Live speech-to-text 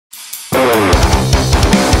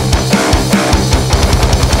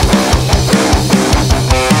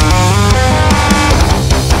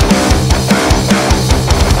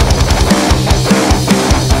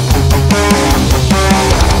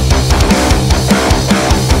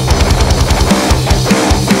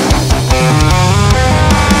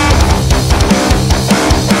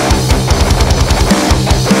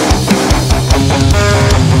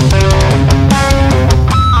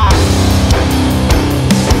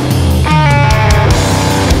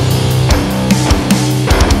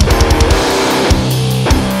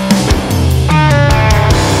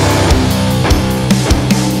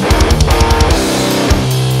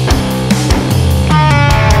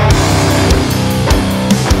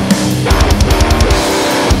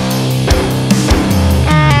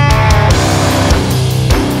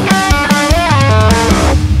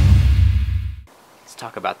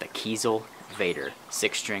Kiesel Vader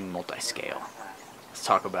 6-string multiscale. Let's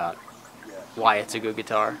talk about why it's a good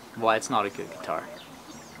guitar, why it's not a good guitar.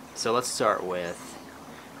 So let's start with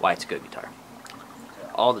why it's a good guitar.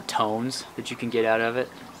 All the tones that you can get out of it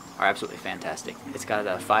are absolutely fantastic. It's got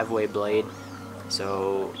a 5-way blade,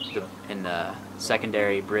 so in the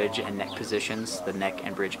secondary bridge and neck positions, the neck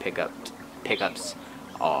and bridge pickups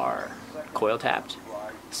are coil tapped.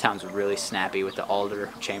 Sounds really snappy with the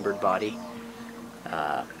alder chambered body.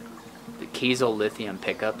 The Kiesel lithium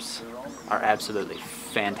pickups are absolutely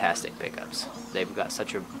fantastic pickups. They've got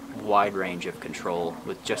such a wide range of control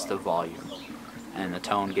with just the volume, and the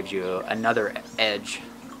tone gives you another edge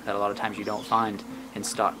that a lot of times you don't find in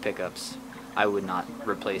stock pickups. I would not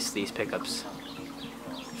replace these pickups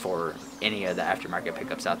for any of the aftermarket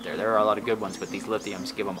pickups out there. There are a lot of good ones, but these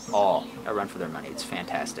lithiums give them all a run for their money. It's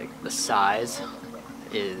fantastic. The size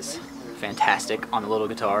is fantastic on the little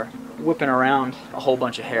guitar. Whipping around a whole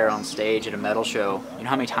bunch of hair on stage at a metal show, you know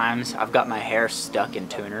how many times I've got my hair stuck in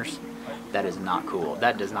tuners? That is not cool.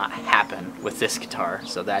 That does not happen with this guitar,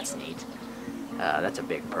 so that's neat. That's a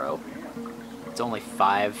big pro. It's only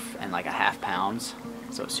 5.5 pounds,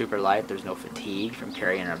 so it's super light. There's no fatigue from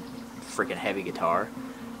carrying a freaking heavy guitar.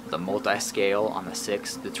 The multi-scale on the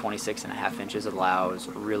 26.5 inches allows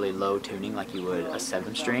really low tuning like you would a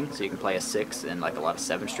 7-string, so you can play a 6 in like a lot of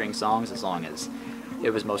 7-string songs as long as it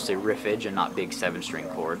was mostly riffage and not big 7-string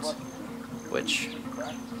chords, which,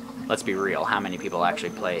 let's be real, how many people actually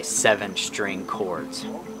play 7-string chords?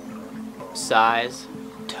 Size,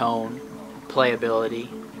 tone, playability,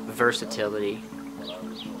 versatility.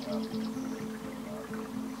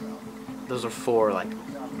 Those are 4 like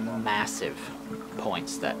massive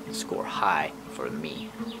points that score high for me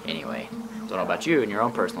anyway. Don't know about you and your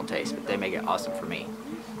own personal taste, but they make it awesome for me.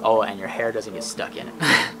 Oh, and your hair doesn't get stuck in it.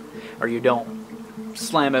 Or you don't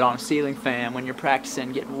slam it on a ceiling fan when you're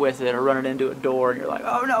practicing getting with it, or run it into a door and you're like,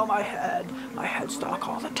 oh no, my head stuck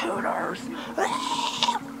all the tuners.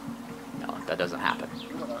 No, that doesn't happen.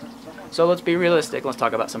 So let's be realistic. Let's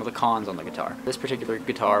talk about some of the cons on the guitar. This particular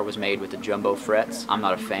guitar was made with the jumbo frets. I'm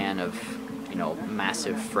not a fan of, you know,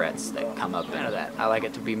 massive frets that come up into that. I like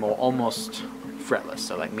it to be more almost fretless,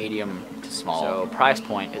 so like medium to small. So price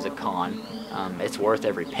point is a con. It's worth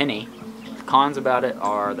every penny. The cons about it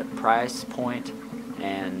are the price point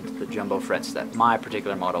and the jumbo frets that my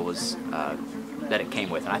particular model was that it came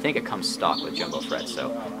with, and I think it comes stock with jumbo frets.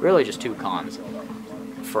 So really just 2 cons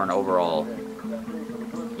for an overall,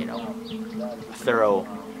 you know, thorough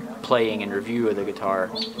playing and review of the guitar.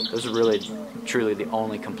 Those are really truly the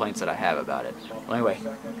only complaints that I have about it. Well, anyway,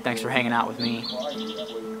 thanks for hanging out with me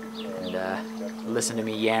and listen to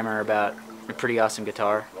me yammer about a pretty awesome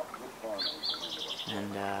guitar,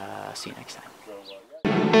 and see you next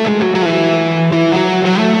time.